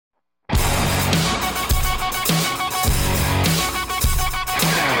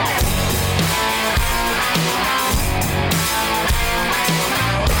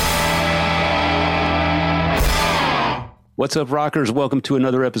What's up, rockers? Welcome to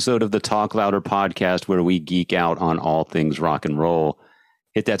another episode of the Talk Louder podcast, where we geek out on all things rock and roll.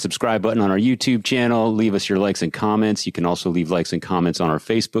 Hit that subscribe button on our YouTube channel. Leave us your likes and comments. You can also leave likes and comments on our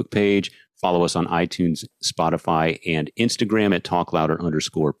Facebook page. Follow us on iTunes, Spotify, and Instagram at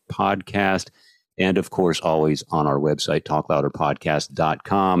talklouder_podcast. And of course, always on our website,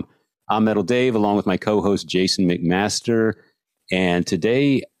 talklouderpodcast.com. I'm Metal Dave, along with my co-host, Jason McMaster. And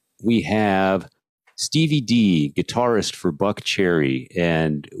today we have Stevie D, guitarist for Buckcherry,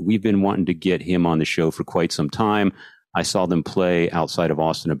 and we've been wanting to get him on the show for quite some time. I saw them play outside of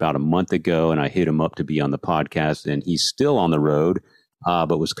Austin about a month ago, and I hit him up to be on the podcast, and he's still on the road,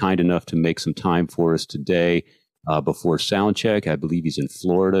 but was kind enough to make some time for us today before soundcheck. I believe he's in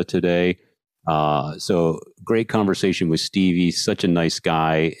Florida today. So great conversation with Stevie, such a nice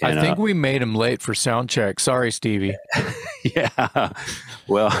guy. And, I think we made him late for soundcheck. Sorry, Stevie. Yeah.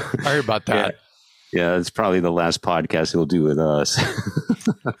 Well, sorry about that. Yeah, it's probably the last podcast he'll do with us.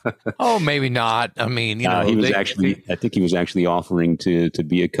 Oh, maybe not. I mean, I think he was actually offering to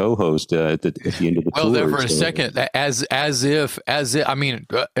be a co-host at the end of the tour. Well, there for a second, as if, I mean,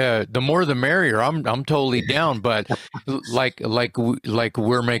 the more the merrier. I'm totally down, but like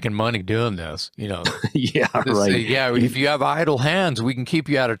we're making money doing this, you know. Yeah, right. Yeah, if you have idle hands, we can keep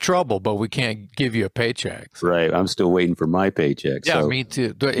you out of trouble, but we can't give you a paycheck. So. Right. I'm still waiting for my paycheck. Yeah, so. Me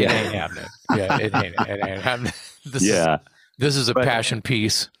too. It ain't happening. Yeah, it ain't happening. This is a passion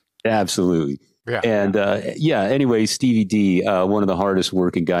piece. Absolutely. Yeah. And anyway, Stevie D, one of the hardest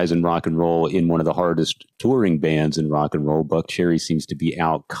working guys in rock and roll, in one of the hardest touring bands in rock and roll. Buckcherry seems to be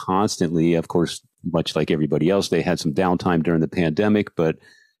out constantly. Of course, much like everybody else, they had some downtime during the pandemic, but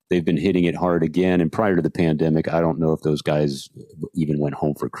they've been hitting it hard again. And prior to the pandemic, I don't know if those guys even went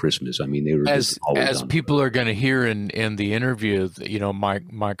home for Christmas. I mean, they were as people are going to hear in the interview. You know,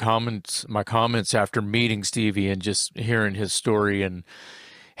 my comments after meeting Stevie and just hearing his story and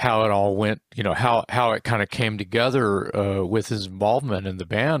how it all went. You know, how it kind of came together with his involvement in the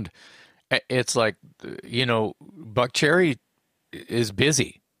band. It's like, you know, Buckcherry is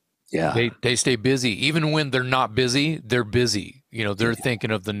busy. Yeah, they stay busy. Even when they're not busy, they're busy. You know, they're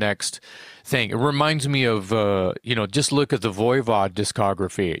thinking of the next thing. It reminds me of, just look at the Voivod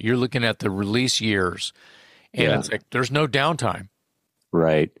discography. You're looking at the release years, and it's like there's no downtime.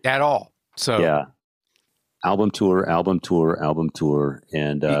 Right. At all. So yeah. Album tour.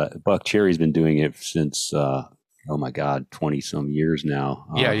 And Buckcherry's been doing it since, 20-some years now.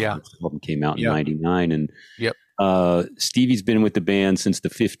 The album came out in 99. And Stevie's been with the band since the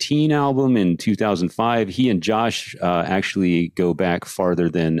 15 album in 2005. He and Josh actually go back farther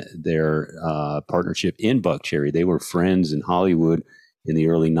than their partnership in Buckcherry. They were friends in Hollywood in the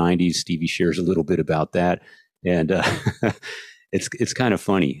early 90s. Stevie shares a little bit about that. And it's kind of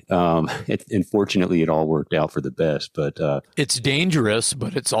funny. Unfortunately, it all worked out for the best. But it's dangerous,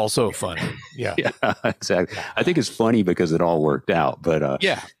 but it's also funny. Yeah. Yeah, exactly. I think it's funny because it all worked out. But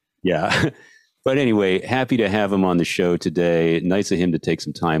yeah. But anyway, happy to have him on the show today. Nice of him to take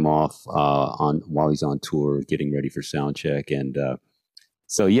some time off while he's on tour, getting ready for soundcheck. And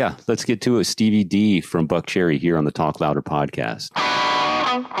let's get to it. Stevie D from Buckcherry here on the Talk Louder podcast.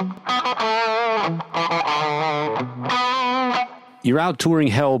 You're out touring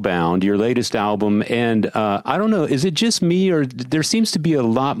Hellbound, your latest album, and I don't know, is it just me, or there seems to be a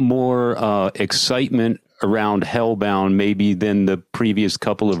lot more excitement around Hellbound maybe than the previous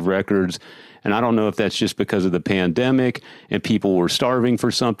couple of records? And I don't know if that's just because of the pandemic and people were starving for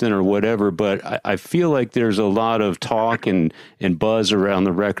something or whatever, but I feel like there's a lot of talk and buzz around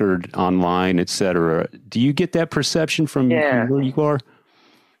the record online, et cetera. Do you get that perception from where you are?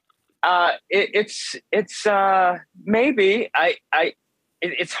 It's maybe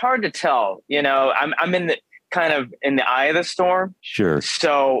it's hard to tell, you know. I'm in the eye of the storm. Sure.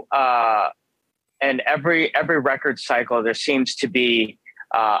 So, and every record cycle, there seems to be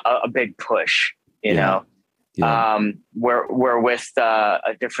a big push, you know. We're with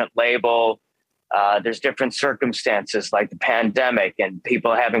a different label. There's different circumstances like the pandemic, and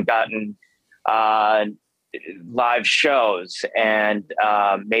people haven't gotten live shows, and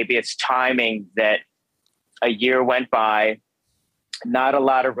maybe it's timing that a year went by, not a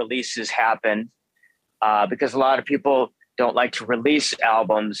lot of releases happened because a lot of people don't like to release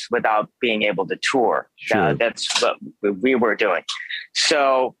albums without being able to tour. Sure. That's what we were doing.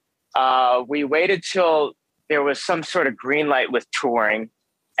 So we waited till there was some sort of green light with touring,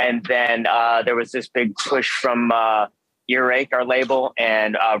 and then there was this big push from Earache, our label,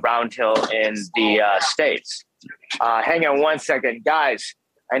 and Roundhill in the States. Hang on one second, guys.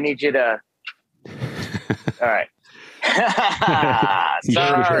 I need you to. All right.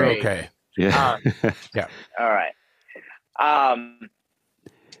 Sorry. Okay. Yeah. Yeah. All right.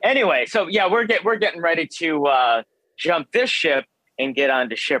 Anyway, so yeah, we're getting ready to jump this ship and get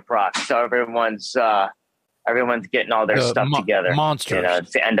onto Shiprock. So everyone's getting all their stuff together. Monsters. You know,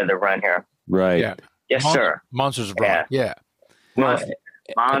 it's the end of the run here. Right. Yeah. Yes, sir. Monsters of Rock. Yeah.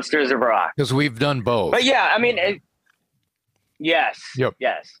 Monsters of Rock. Because we've done both. But yeah, I mean, yes. Yep.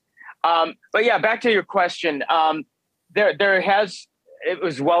 Yes. But yeah, back to your question. It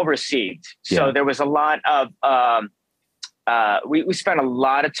was well received. So Yeah. there was a lot of, we spent a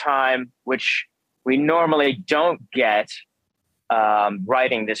lot of time, which we normally don't get,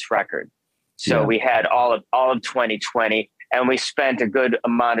 writing this record. So we had all of 2020, and we spent a good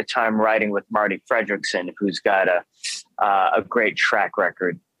amount of time writing with Marty Fredrickson, who's got a great track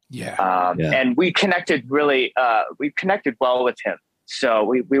record. Yeah. And we connected well with him. So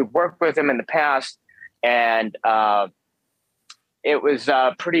we worked with him in the past, and it was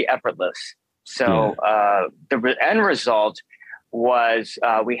pretty effortless. So the end result was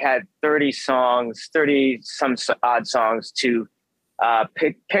we had 30 some odd songs to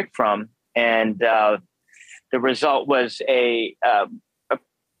pick from, and the result was a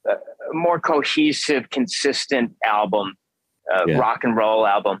more cohesive, consistent album, rock and roll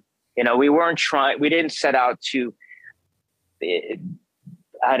album. You know, we didn't set out to, we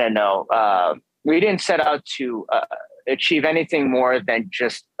didn't set out to achieve anything more than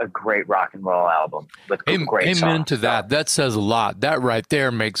just a great rock and roll album with great songs. Amen to that. That says a lot. That right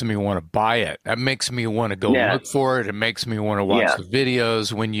there makes me want to buy it. That makes me want to go look for it. It makes me want to watch the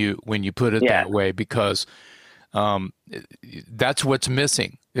videos when you put it that way, because that's what's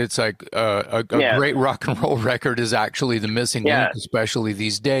missing. It's like a great rock and roll record is actually the missing link, especially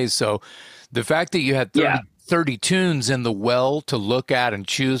these days. So the fact that you had 30 tunes in the well to look at and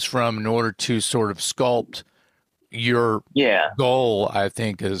choose from in order to sort of sculpt your goal, I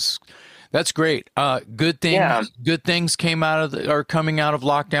think that's great. Good things are coming out of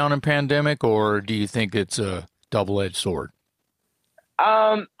lockdown and pandemic, or do you think it's a double-edged sword?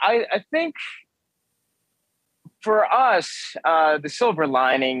 I think for us, the silver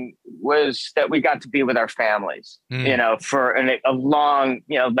lining was that we got to be with our families, you know, for a long,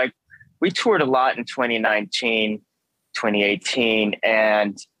 you know, like we toured a lot in 2019, 2018.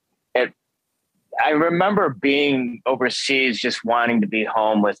 And I remember being overseas, just wanting to be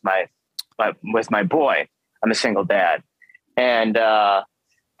home with my boy. I'm a single dad, and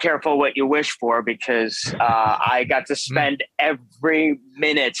careful what you wish for, because I got to spend every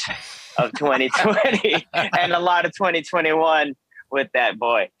minute of 2020 and a lot of 2021 with that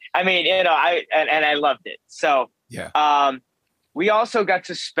boy. I mean, you know, I loved it. So we also got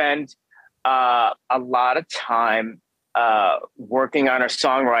to spend a lot of time working on our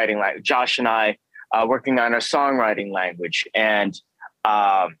songwriting, like Josh and I working on our songwriting language, and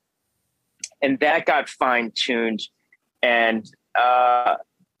that got fine tuned. And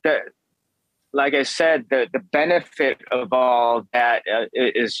like I said, the benefit of all that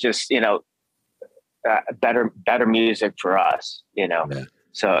is just, you know, better music for us, you know. Yeah.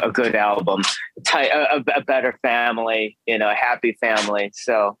 So a good album, a better family, you know, a happy family.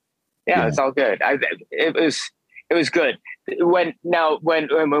 So it's all good. It was good. When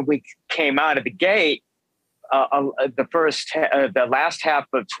we came out of the gate, the last half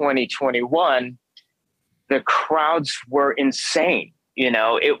of 2021, the crowds were insane. You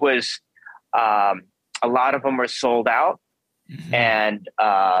know, it was a lot of them were sold out, and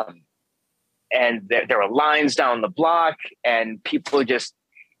there were lines down the block, and people just,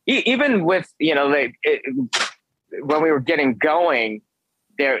 even with, you know, when we were getting going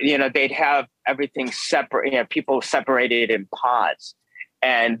there, you know, they'd have everything separate, you know, people separated in pods,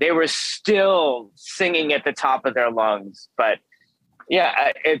 and they were still singing at the top of their lungs. But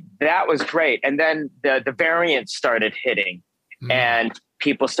that was great. And then the variants started hitting, and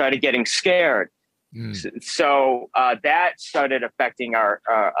people started getting scared. So that started affecting our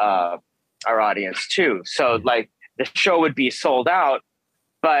audience too. So like the show would be sold out,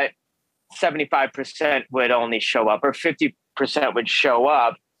 but 75% would only show up, or 50% would show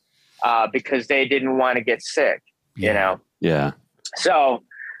up because they didn't want to get sick, you know? Yeah. So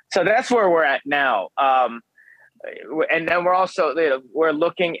that's where we're at now. And then we're also, we're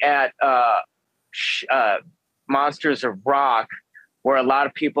looking at Monsters of Rock, where a lot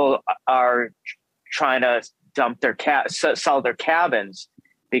of people are trying to dump their sell their cabins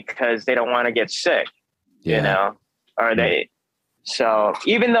because they don't want to get sick, you know, or so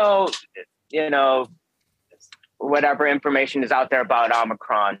even though, you know, whatever information is out there about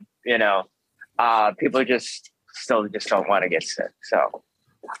Omicron, you know, people still don't want to get sick. So,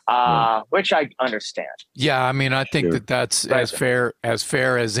 which I understand. Yeah. I mean, I think that's as fair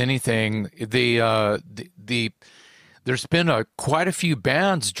as anything. there's been quite a few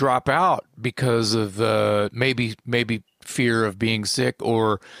bands drop out because of maybe fear of being sick,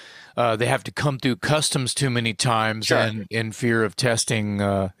 or they have to come through customs too many times, Sure. and in fear of testing.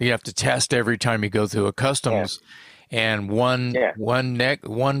 You have to test every time you go through a customs, and one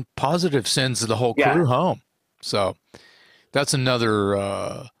positive sends the whole crew home. So that's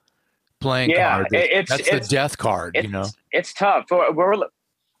another playing card. That's the death card, you know. It's tough.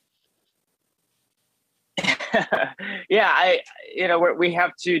 We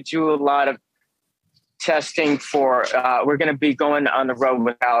have to do a lot of testing for. We're going to be going on the road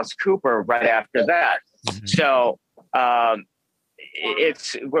with Alice Cooper right after that. Mm-hmm. So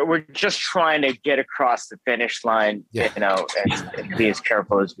we're just trying to get across the finish line, and be as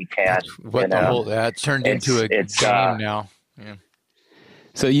careful as we can. That turned into a game now. Yeah.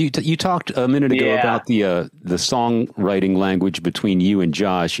 So you talked a minute ago about the songwriting language between you and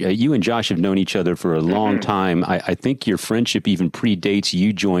Josh. You and Josh have known each other for a long time. I think your friendship even predates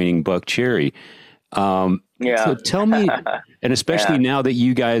you joining Buckcherry. So tell me, and especially now that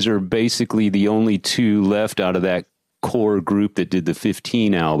you guys are basically the only two left out of that core group that did the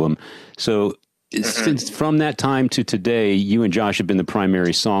 15 album. So since from that time to today, you and Josh have been the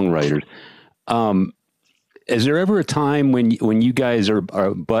primary songwriters. Is there ever a time when you guys are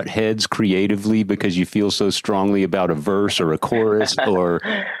butt heads creatively because you feel so strongly about a verse or a chorus? Or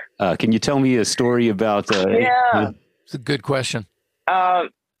can you tell me a story about? It's a good question. I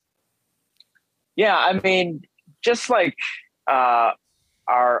mean, just like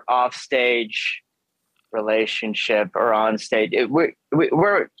our offstage relationship or on stage, I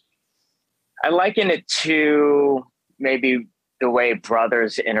liken it to maybe the way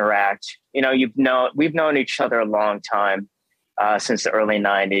brothers interact. We've known each other a long time, since the early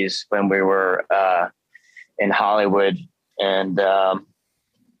 90s when we were in Hollywood, and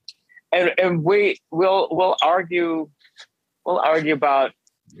we'll argue about.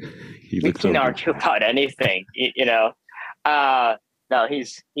 We can argue about anything, No,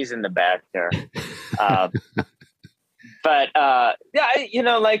 he's in the back there.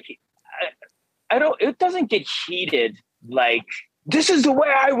 It doesn't get heated like, this is the way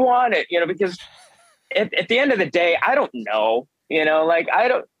I want it, because at the end of the day, I don't know,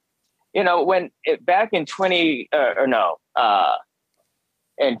 back in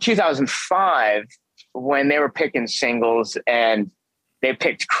in 2005, when they were picking singles and they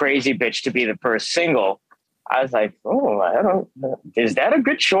picked Crazy Bitch to be the first single, I was like, I don't know. Is that a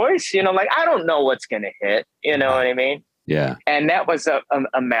good choice? I don't know what's going to hit, what I mean? Yeah. And that was a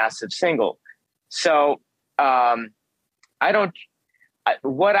massive single. So,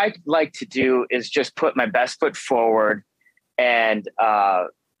 what I like to do is just put my best foot forward, and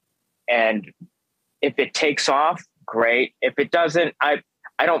if it takes off, great. If it doesn't, I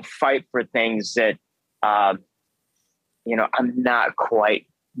don't fight for things that, I'm not quite,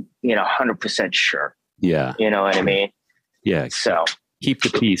 100% sure. Yeah. You know what I mean? Yeah. So keep the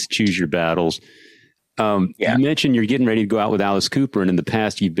peace, choose your battles. You mentioned you're getting ready to go out with Alice Cooper, and in the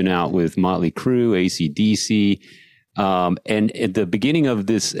past you've been out with Motley Crue, AC/DC. And at the beginning of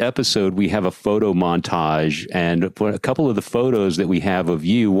this episode, we have a photo montage, and for a couple of the photos that we have of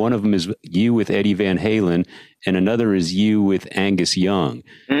you, one of them is you with Eddie Van Halen, and another is you with Angus Young.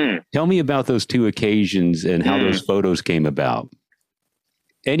 Tell me about those two occasions and how those photos came about.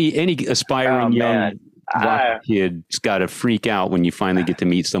 Any aspiring young rock kid's got to freak out when you finally get to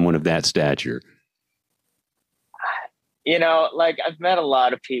meet someone of that stature. I've met a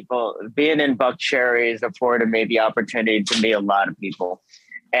lot of people. Being in Buckcherry has afforded me the opportunity to meet a lot of people.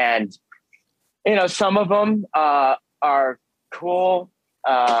 And, some of them are cool.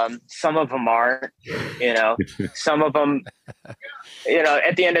 Some of them aren't, some of them,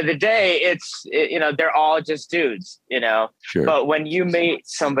 at the end of the day, they're all just dudes, Sure. But when you meet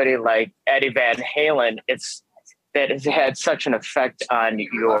somebody like Eddie Van Halen, that has had such an effect on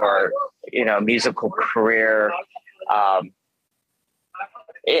your, musical career.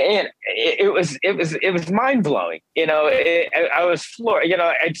 It was mind blowing. I was floored.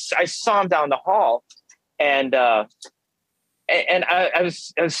 I saw him down the hall, and I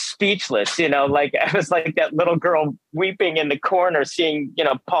was speechless. I was like that little girl weeping in the corner, seeing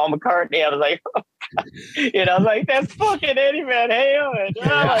Paul McCartney. I was like, like, that's fucking Eddie Van Halen. Oh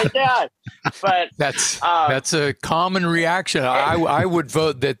my god! But that's a common reaction. I would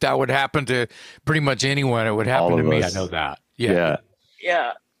vote that would happen to pretty much anyone. It would happen to me. I know that. Yeah.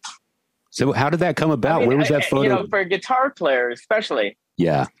 So how did that come about? Where was that photo? For a guitar player, especially.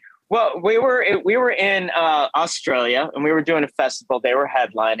 Yeah. Well, we were in Australia, and we were doing a festival. They were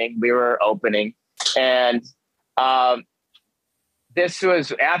headlining. We were opening, and this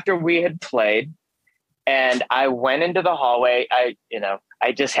was after we had played. And I went into the hallway. I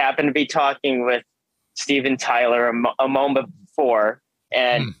just happened to be talking with Steven Tyler a moment before,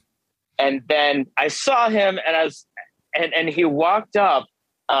 and then I saw him, and he walked up.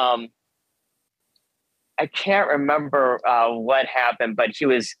 I can't remember what happened, but he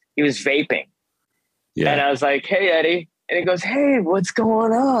was vaping, and I was like, "Hey, Eddie," and he goes, "Hey, what's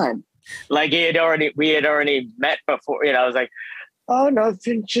going on?" Like we had already met before. I was like, "Oh,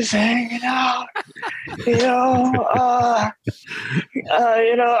 nothing, just hanging out." So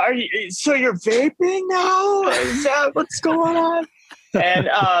you're vaping now? Is that what's going on? And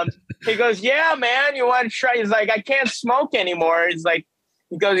he goes, "Yeah, man, you want to try?" He's like, "I can't smoke anymore." He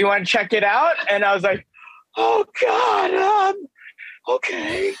goes, "You want to check it out?" And I was like, "Oh God,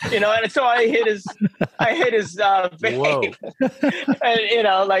 okay." And so I hit his vape.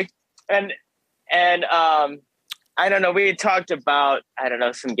 And I don't know. We had talked about,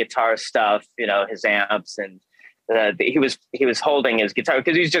 some guitar stuff, his amps, and he was holding his guitar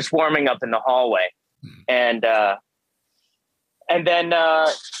because he's just warming up in the hallway, and then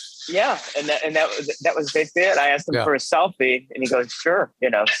that was basically it. I asked him for a selfie, and he goes, "Sure,"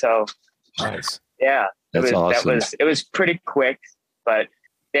 So nice. Yeah, that's awesome. It was pretty quick, but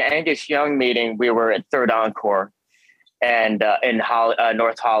the Angus Young meeting, we were at Third Encore, and in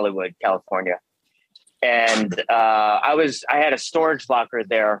North Hollywood, California. And I had a storage locker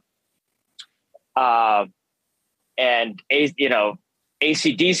there, and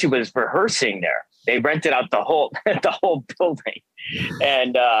AC/DC was rehearsing there. They rented out the whole building,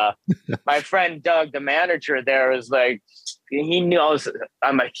 and my friend Doug, the manager there, was like, he knows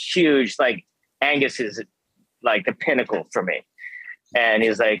I'm a huge, like, Angus is like the pinnacle for me, and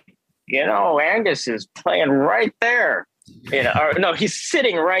he's like, Angus is playing right there. Or no, he's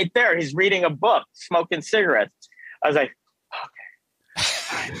sitting right there. He's reading a book, smoking cigarettes. I was like, okay,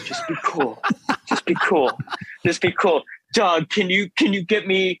 all right, just be cool. Just be cool. Just be cool. Doug, can you get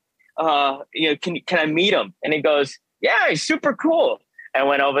me, can I meet him? And he goes, yeah, he's super cool. I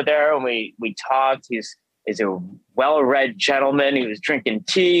went over there and we talked. He's a well-read gentleman. He was drinking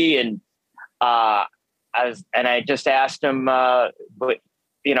tea, and I just asked him, I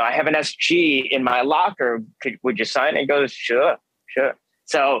have an SG in my locker. Would you sign it? He goes, sure.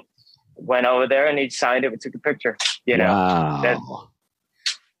 So went over there and he signed it. We took a picture. Wow.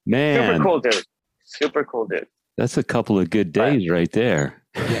 Man. Super cool dude. That's a couple of good days right there.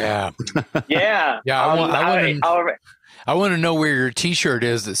 Yeah. Yeah. I want to know where your T-shirt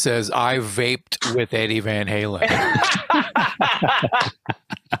is that says "I vaped with Eddie Van Halen."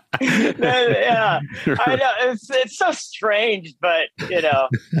 Yeah, I know it's so strange, but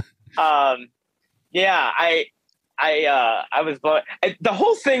I was blown. The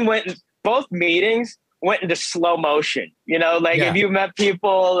whole thing both meetings went into slow motion. If you met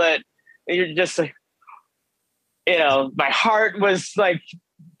people that you're just like, my heart was like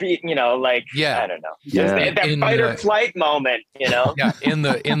beating. I don't know, that fight or flight moment. Yeah, in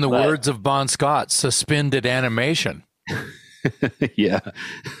the words of Bon Scott, suspended animation. Yeah.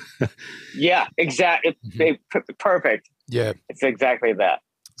 Yeah, exactly. Perfect. Yeah, it's exactly that.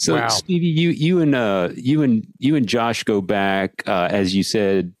 So, wow. Stevie, you and Josh go back, as you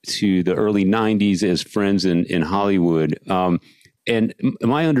said, to the early '90s as friends in Hollywood. And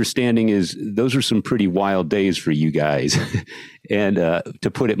my understanding is those are some pretty wild days for you guys, and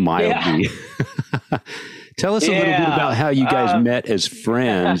to put it mildly. Yeah. Tell us a little bit about how you guys met as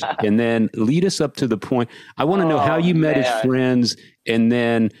friends, and then lead us up to the point. I want to know how you met as friends, and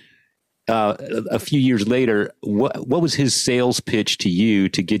then a few years later, what was his sales pitch to you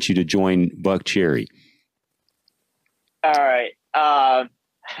to get you to join Buckcherry? All right.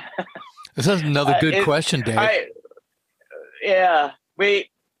 This is another good question, Dave. We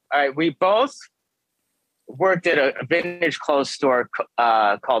both worked at a vintage clothes store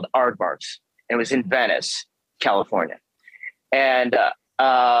called Aardvarks. It was in Venice, California. And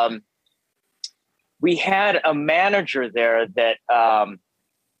we had a manager there that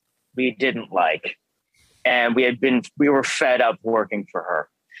we didn't like. And we were fed up working for her.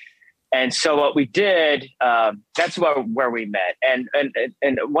 And so what we did, that's where we met. And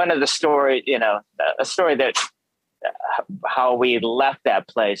one of the story, a story that how we left that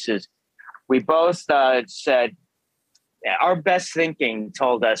place is we both said, our best thinking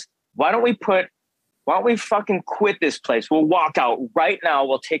told us, why don't we fucking quit this place? We'll walk out right now.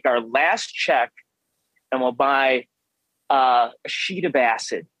 We'll take our last check and we'll buy a sheet of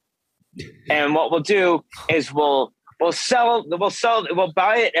acid. And what we'll do is we'll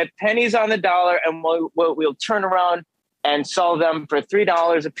buy it at pennies on the dollar, and we'll turn around and sell them for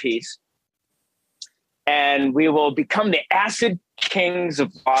 $3 a piece. And we will become the acid kings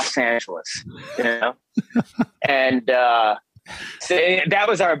of Los Angeles, And so that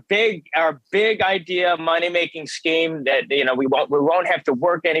was our big idea, money making scheme. That we won't have to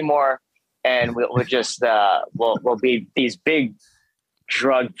work anymore, and we'll just we'll be these big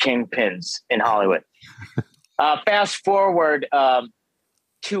drug kingpins in Hollywood. Fast forward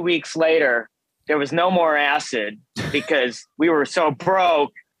 2 weeks later, there was no more acid because we were so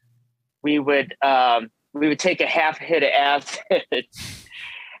broke. We would take a half hit of acid.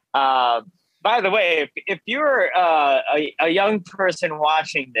 By the way, if you're a young person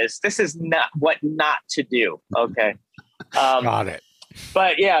watching this is not what not to do. Okay. Got it.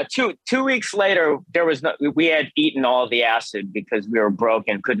 But yeah, two weeks later, we had eaten all the acid because we were broke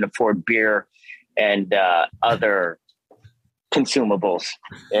and couldn't afford beer and other consumables,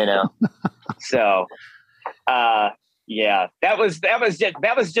 So, yeah, that was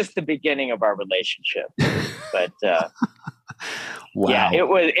just the beginning of our relationship. But wow. Yeah,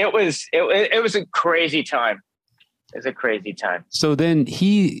 it was a crazy time. It was a crazy time. So then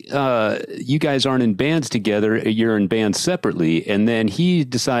you guys aren't in bands together. You're in bands separately. And then he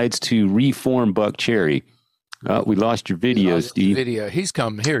decides to reform Buckcherry. We lost your video, Steve. Video. He's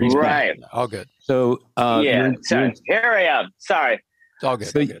come here. He's right. Back. All good. So, sorry. Here I am. Sorry. It's all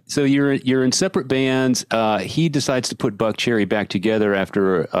good. So you're in separate bands. He decides to put Buckcherry back together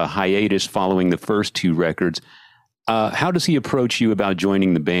after a hiatus following the first two records. How does he approach you about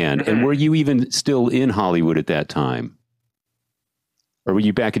joining the band? And were you even still in Hollywood at that time? Or were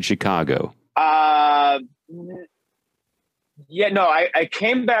you back in Chicago? Yeah, no, I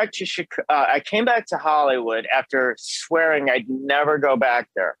came back to Chicago. I came back to Hollywood after swearing I'd never go back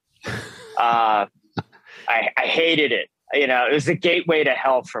there. I hated it. It was the gateway to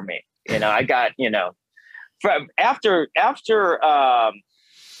hell for me. I got, from after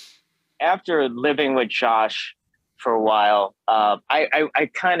living with Josh for a while, I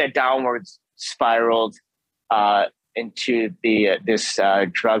kind of downwards spiraled into this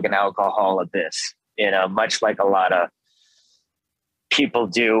drug and alcohol abyss. Much like a lot of people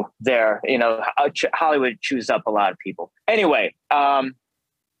do there. Hollywood chews up a lot of people. Anyway, I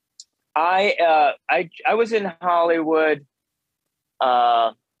was in Hollywood.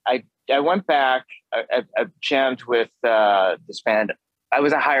 I went back. I jammed with this band. I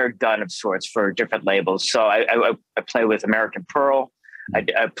was a hired gun of sorts for different labels. So I played with American Pearl.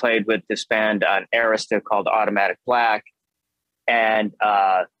 I played with this band on Arista called Automatic Black. And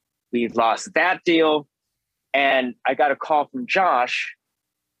we lost that deal. And I got a call from Josh.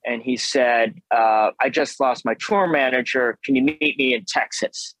 And he said, I just lost my tour manager. Can you meet me in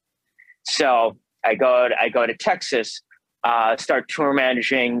Texas? So I go to Texas, start tour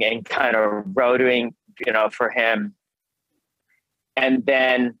managing and kind of roading, for him. And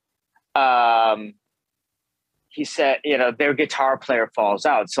then he said, their guitar player falls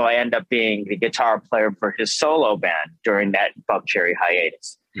out. So I end up being the guitar player for his solo band during that Buckcherry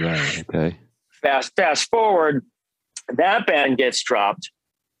hiatus. Right. Okay. Fast forward, that band gets dropped.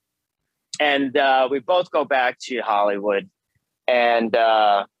 And we both go back to Hollywood. And,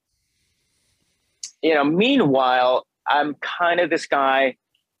 meanwhile, I'm kind of this guy.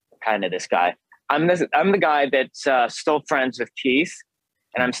 I'm the guy that's still friends with Keith,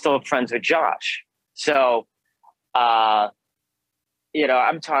 and I'm still friends with Josh. So, I'm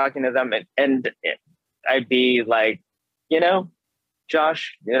talking to them, and I'd be like,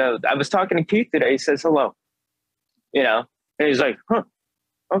 Josh, I was talking to Keith today. He says hello, and he's like, huh,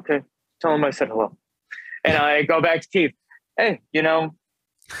 okay, tell him I said hello. And I go back to Keith. Hey,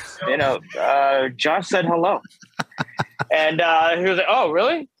 Josh said hello. And he was like, oh,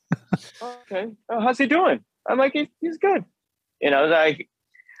 really? Okay. Oh, how's he doing? I'm like, he's good. Like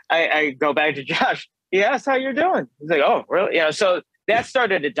I go back to Josh. He asked how you're doing. He's like, oh, really? So that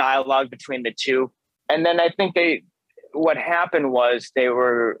started a dialogue between the two. And then I think what happened was they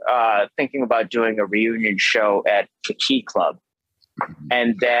were thinking about doing a reunion show at the Key Club.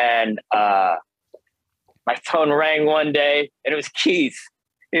 And then my phone rang one day and it was Keith.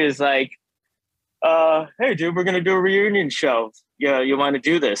 He was like, hey, dude, we're going to do a reunion show. You want to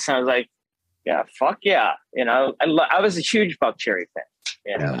do this? And I was like, yeah, fuck yeah. I was a huge Buckcherry fan,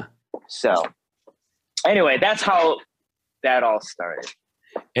 Yeah. So anyway, that's how that all started.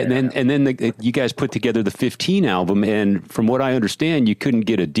 And then you guys put together the 15 album. And from what I understand, you couldn't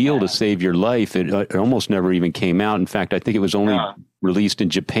get a deal to save your life. It almost never even came out. In fact, I think it was only released in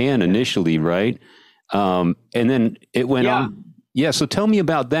Japan initially, right? And then it went on. Yeah. So tell me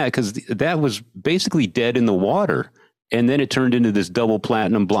about that, because that was basically dead in the water. And then it turned into this double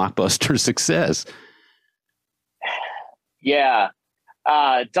platinum blockbuster success. Yeah.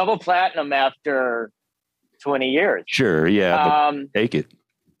 Double platinum after 20 years. Sure. Yeah. Take it.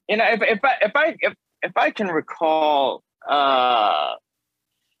 If if I can recall how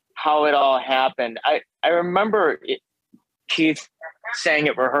it all happened, I remember Keith saying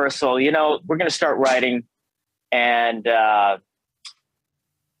at rehearsal, we're going to start writing and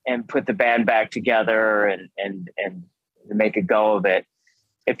put the band back together and make a go of it.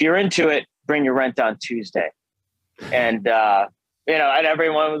 If you're into it, bring your rent on Tuesday. And, and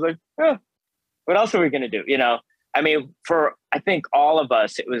everyone was like, oh, what else are we going to do? For, I think all of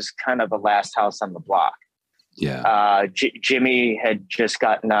us, it was kind of the last house on the block. Yeah. Jimmy had just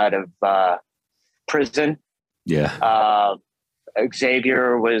gotten out of prison. Yeah.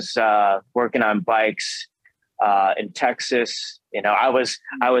 Xavier was working on bikes in Texas. I was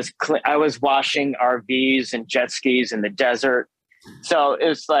washing RVs and jet skis in the desert. So it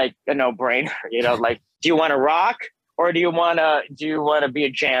was like a no-brainer. Like, do you want to rock or do you want to be a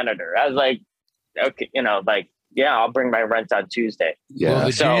janitor? I was like, okay, yeah, I'll bring my rent on Tuesday. Yeah. Well,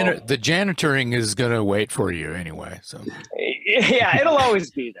 the janitoring is going to wait for you anyway. So yeah, it'll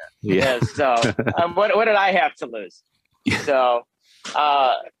always be there. Yeah. So what did I have to lose? So,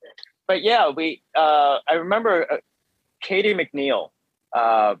 but yeah, I remember Katie McNeil,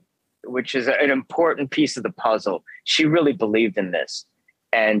 which is an important piece of the puzzle. She really believed in this,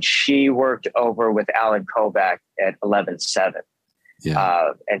 and she worked over with Alan Kovac at 11-7.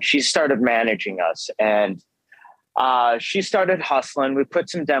 Yeah. And she started managing us, and she started hustling. We put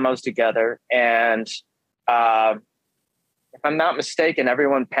some demos together, and if I'm not mistaken,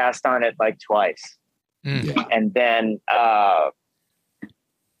 everyone passed on it like twice. Yeah. And then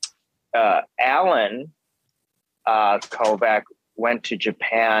Alan Kovac went to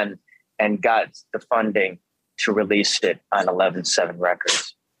Japan and got the funding to release it on 11-7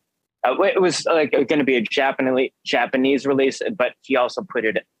 Records. It was like going to be a Japanese release, but he also put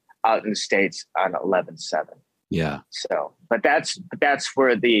it out in the States on 11-7. Yeah. So, but that's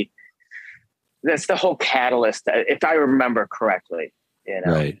where that's the whole catalyst, if I remember correctly.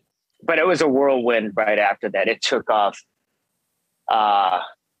 Right. But it was a whirlwind right after that. It took off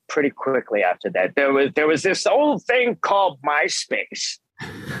pretty quickly after that. There was this old thing called MySpace,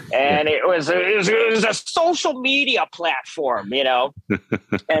 and it was a social media platform,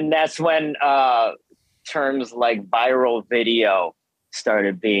 and that's when terms like viral video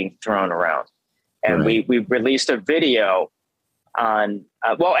started being thrown around. And right. we released a video on,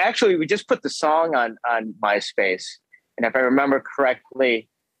 actually we just put the song on MySpace. And if I remember correctly,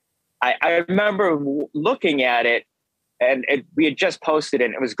 I remember looking at it, and we had just posted it,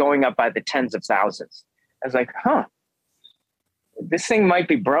 and it was going up by the tens of thousands. I was like, this thing might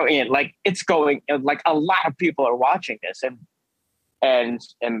be brilliant. Like, it's going, like, a lot of people are watching this. And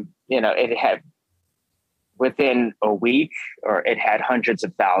it had, within a week, or it had hundreds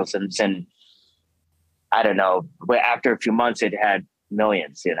of thousands. And I don't know, after a few months, it had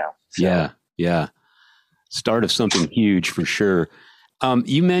millions, So. Yeah. Start of something huge for sure.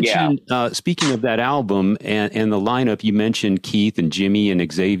 You mentioned, speaking of that album and the lineup, you mentioned Keith and Jimmy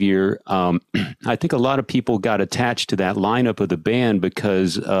and Xavier. I think a lot of people got attached to that lineup of the band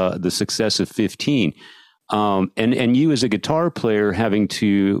because the success of 15. And you as a guitar player having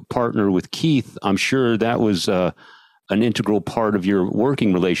to partner with Keith, I'm sure that was an integral part of your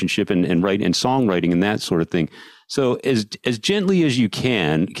working relationship and songwriting and that sort of thing. So as gently as you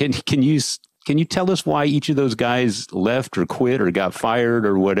can you tell us why each of those guys left or quit or got fired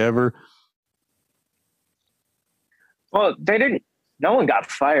or whatever? Well, they didn't. No one got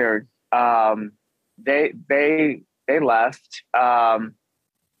fired. They left.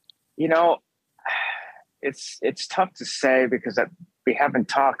 It's tough to say because we haven't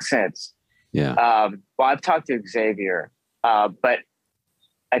talked since. Yeah. I've talked to Xavier, but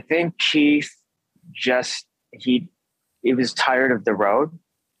I think Keith he was tired of the road.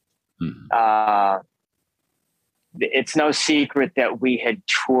 It's no secret that we had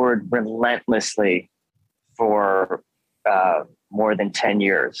toured relentlessly for more than 10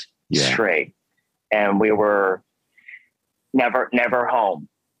 years straight, and we were never home.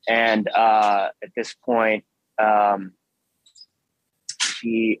 And at this point,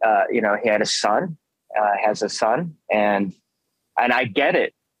 he had a son, has a son, and I get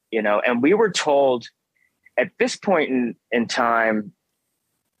it, and we were told at this point in time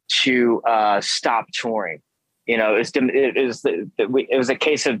to stop touring. It was a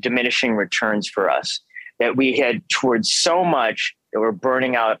case of diminishing returns for us, that we had toured so much that we're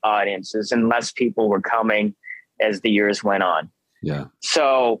burning out audiences and less people were coming as the years went on. Yeah.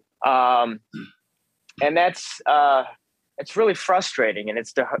 So, and that's, it's really frustrating and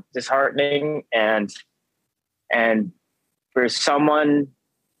it's disheartening. And for someone,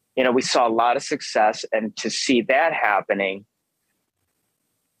 we saw a lot of success, and to see that happening,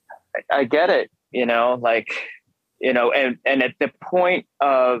 I get it. like, and at the point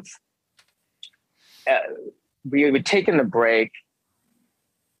of, we had taken the break,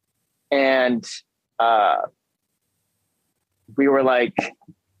 and we were like,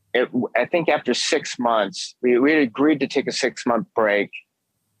 I think after 6 months, we had agreed to take a 6-month break.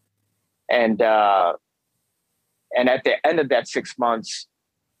 And at the end of that 6 months,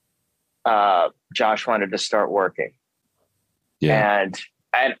 Josh wanted to start working. Yeah.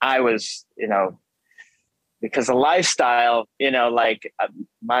 And I was, because of lifestyle, like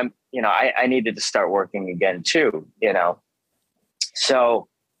I needed to start working again too, So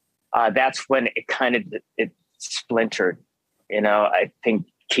that's when it splintered. I think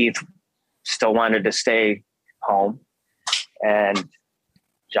Keith still wanted to stay home, and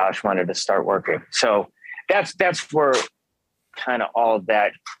Josh wanted to start working. So that's where kind of all of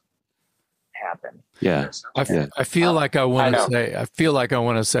that happened. Yeah. I feel like I want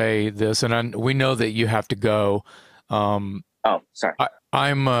to say this, and we know that you have to go. Oh, sorry.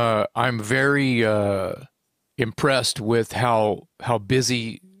 I'm very impressed with how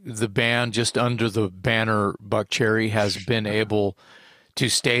busy the band, just under the banner Buckcherry, has been able to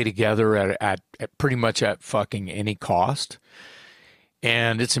stay together at pretty much at fucking any cost.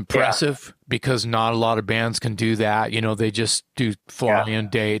 And it's impressive because not a lot of bands can do that. They just do fly-in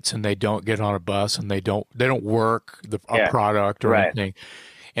dates, and they don't get on a bus, and they don't work a product or anything.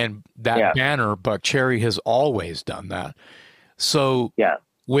 And that banner, Buckcherry, has always done that. So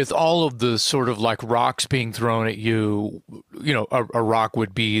with all of the sort of like rocks being thrown at you, a rock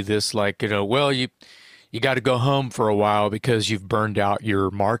would be this like, well, you got to go home for a while because you've burned out your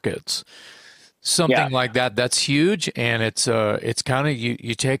markets. Something like that. That's huge. And it's kind of,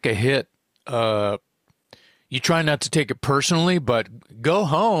 you take a hit. You try not to take it personally, but go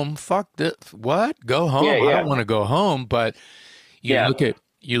home. Fuck this. What? Go home. I don't want to go home. But you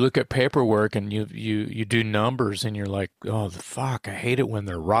look at paperwork, and you do numbers, and you're like, oh, the fuck, I hate it when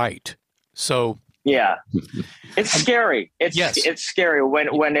they're right. So it's scary. It's scary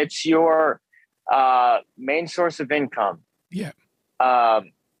when it's your main source of income. Yeah.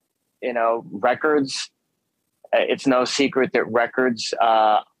 Records. It's no secret that records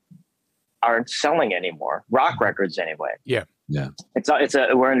aren't selling anymore. Rock records, anyway. Yeah. Yeah.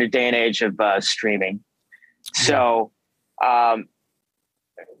 We're in a day and age of streaming. So.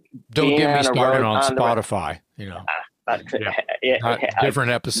 Don't get me started on Spotify.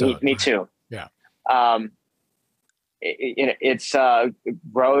 Different episode. Me too. Yeah. It's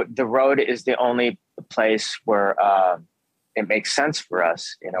road. The road is the only place where it makes sense for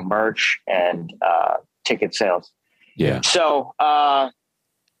us. Merch and ticket sales. Yeah. So and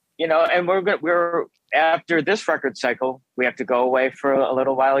we're after this record cycle, we have to go away for a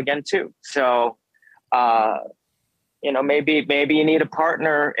little while again too. So. Maybe you need a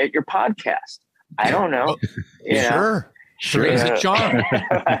partner at your podcast. I don't know. Sure. Is it John?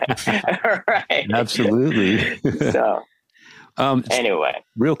 Right. Absolutely. So, anyway,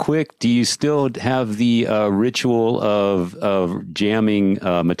 real quick, do you still have the ritual of jamming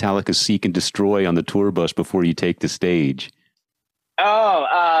Metallica's "Seek and Destroy" on the tour bus before you take the stage?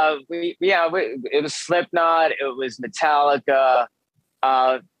 Oh, it was Slipknot. It was Metallica.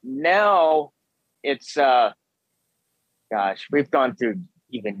 Now it's. Gosh, we've gone through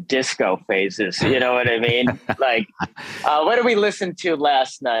even disco phases. You know what I mean? Like, what did we listen to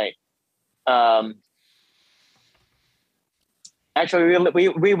last night? Actually,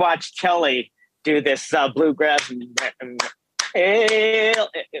 we watched Kelly do this bluegrass. It's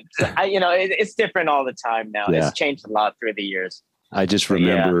different all the time now. Yeah. It's changed a lot through the years. I just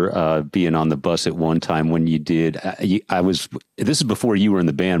remember being on the bus at one time when you did. This is before you were in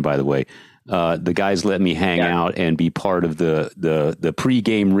the band, by the way. The guys let me hang out and be part of the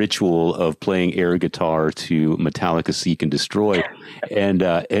pregame ritual of playing air guitar to Metallica "Seek and Destroy," and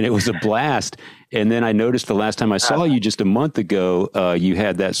it was a blast. And then I noticed the last time I saw you just a month ago, you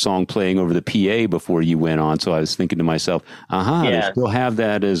had that song playing over the PA before you went on. So I was thinking to myself, they still have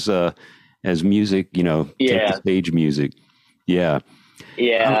that as music, take the stage music. Yeah.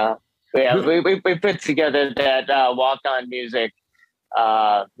 Yeah. We put together that walk-on music,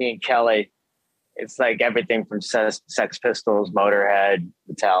 me and Kelly. It's like everything from Sex Pistols, Motorhead,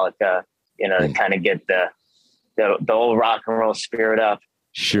 Metallica, to kind of get the old rock and roll spirit up.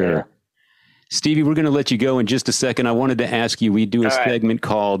 Sure. Yeah. Stevie, we're going to let you go in just a second. I wanted to ask you, we do a segment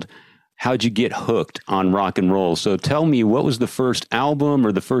called How'd You Get Hooked on Rock and Roll? So tell me, what was the first album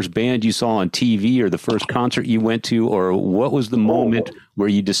or the first band you saw on TV or the first concert you went to, or what was the moment where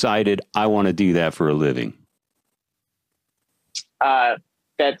you decided, I want to do that for a living?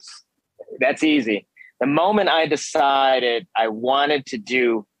 That's easy. The moment I decided I wanted to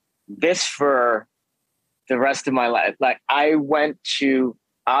do this for the rest of my life. Like, I went to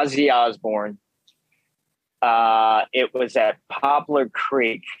Ozzy Osbourne. It was at Poplar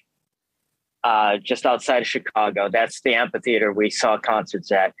Creek, just outside of Chicago. That's the amphitheater we saw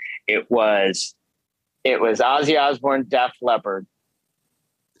concerts at. It was Ozzy Osbourne, Def Leppard.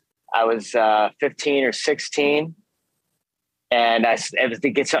 I was 15 or 16, and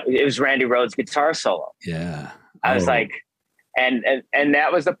it was Randy Rhoads' guitar solo. Yeah, I was like, and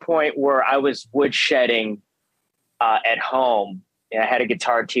that was the point where I was woodshedding at home. I had a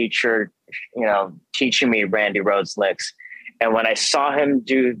guitar teacher, teaching me Randy Rhoads licks, and when I saw him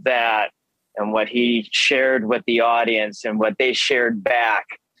do that, and what he shared with the audience, and what they shared back,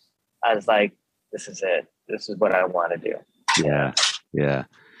 I was like, this is it. This is what I want to do. Yeah, yeah.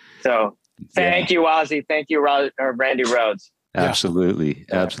 So thank you, Ozzy. Thank you, Randy Rhoads. Absolutely.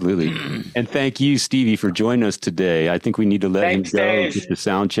 Absolutely. And thank you, Stevie, for joining us today. I think we need to let him go, Dave. just a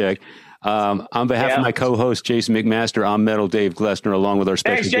sound check. On behalf of my co-host, Jason McMaster, I'm Metal Dave Glessner, along with our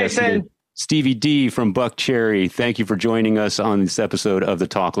special guest today, Stevie D from Buckcherry. Thank you for joining us on this episode of the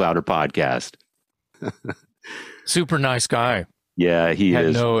Talk Louder podcast. Super nice guy. Yeah, he had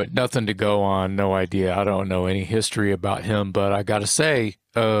is. Nothing to go on. No idea. I don't know any history about him, but I got to say,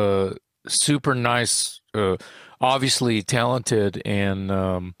 super nice, obviously talented,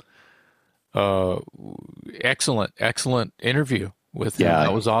 and excellent interview with him.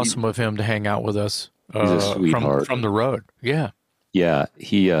 That was awesome of him to hang out with us he's a sweetheart. From the road. Yeah. Yeah.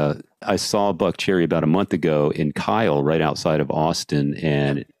 I saw Buckcherry about a month ago in Kyle, right outside of Austin,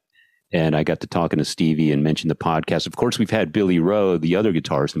 and I got to talking to Stevie and mentioned the podcast. Of course, we've had Billy Rowe, the other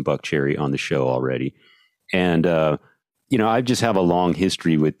guitarist in Buckcherry, on the show already. And, I just have a long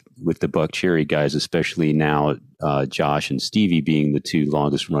history with the Buckcherry guys, especially now Josh and Stevie being the two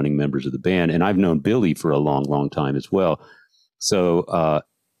longest running members of the band. And I've known Billy for a long, long time as well. So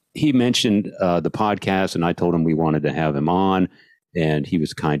he mentioned the podcast, and I told him we wanted to have him on. And he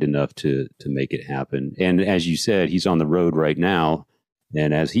was kind enough to make it happen. And as you said, he's on the road right now.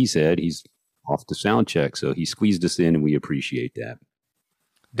 And as he said, he's off to sound check. So he squeezed us in, and we appreciate that.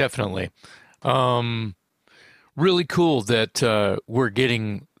 Definitely. Really cool that we're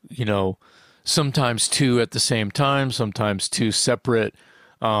getting, sometimes two at the same time, sometimes two separate.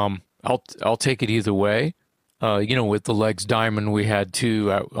 I'll take it either way. With the Legs Diamond, we had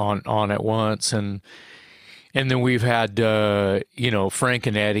two on at once, and then we've had Frank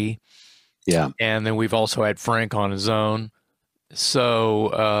and Eddie. Yeah. And then we've also had Frank on his own.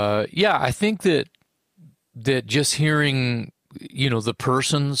 So, I think that just hearing, the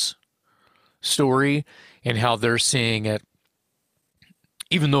person's story and how they're seeing it,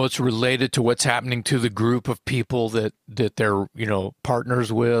 even though it's related to what's happening to the group of people that they're,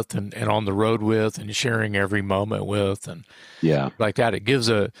 partners with and on the road with and sharing every moment with, and like that, it gives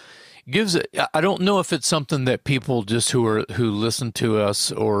a, I don't know if it's something that people just who listen to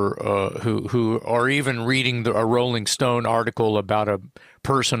us or who are even reading a Rolling Stone article about a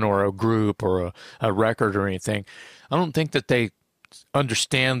person or a group or a record or anything. I don't think that they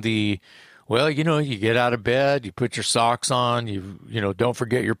understand you get out of bed, you put your socks on, you don't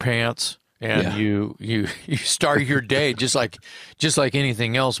forget your pants, and you start your day just like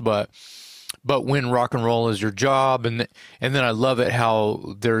anything else, but when rock and roll is your job. And then I love it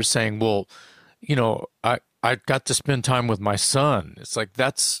how they're saying, well, I got to spend time with my son. It's like,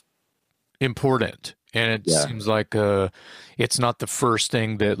 that's important. And it seems like it's not the first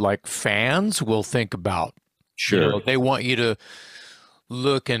thing that like fans will think about. Sure. They want you to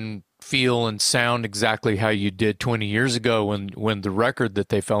look and feel and sound exactly how you did 20 years ago when the record that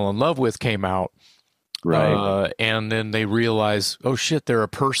they fell in love with came out. Right. And then they realize, oh shit, they're a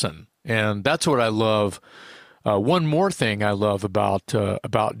person. And that's what I love. One more thing I love about doing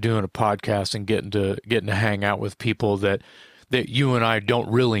a podcast and getting to hang out with people that you and I don't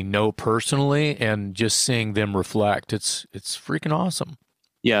really know personally, and just seeing them reflect. It's freaking awesome.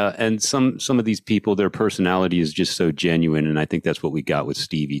 Yeah, and some of these people, their personality is just so genuine, and I think that's what we got with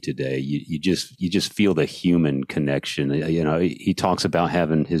Stevie today. You just feel the human connection. He talks about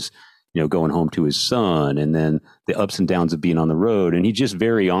having his, going home to his son, and then the ups and downs of being on the road, and he's just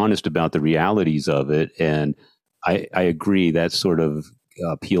very honest about the realities of it. And I agree that sort of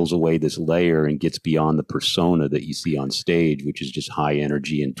peels away this layer and gets beyond the persona that you see on stage, which is just high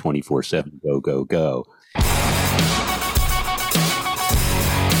energy and 24/7 go go go.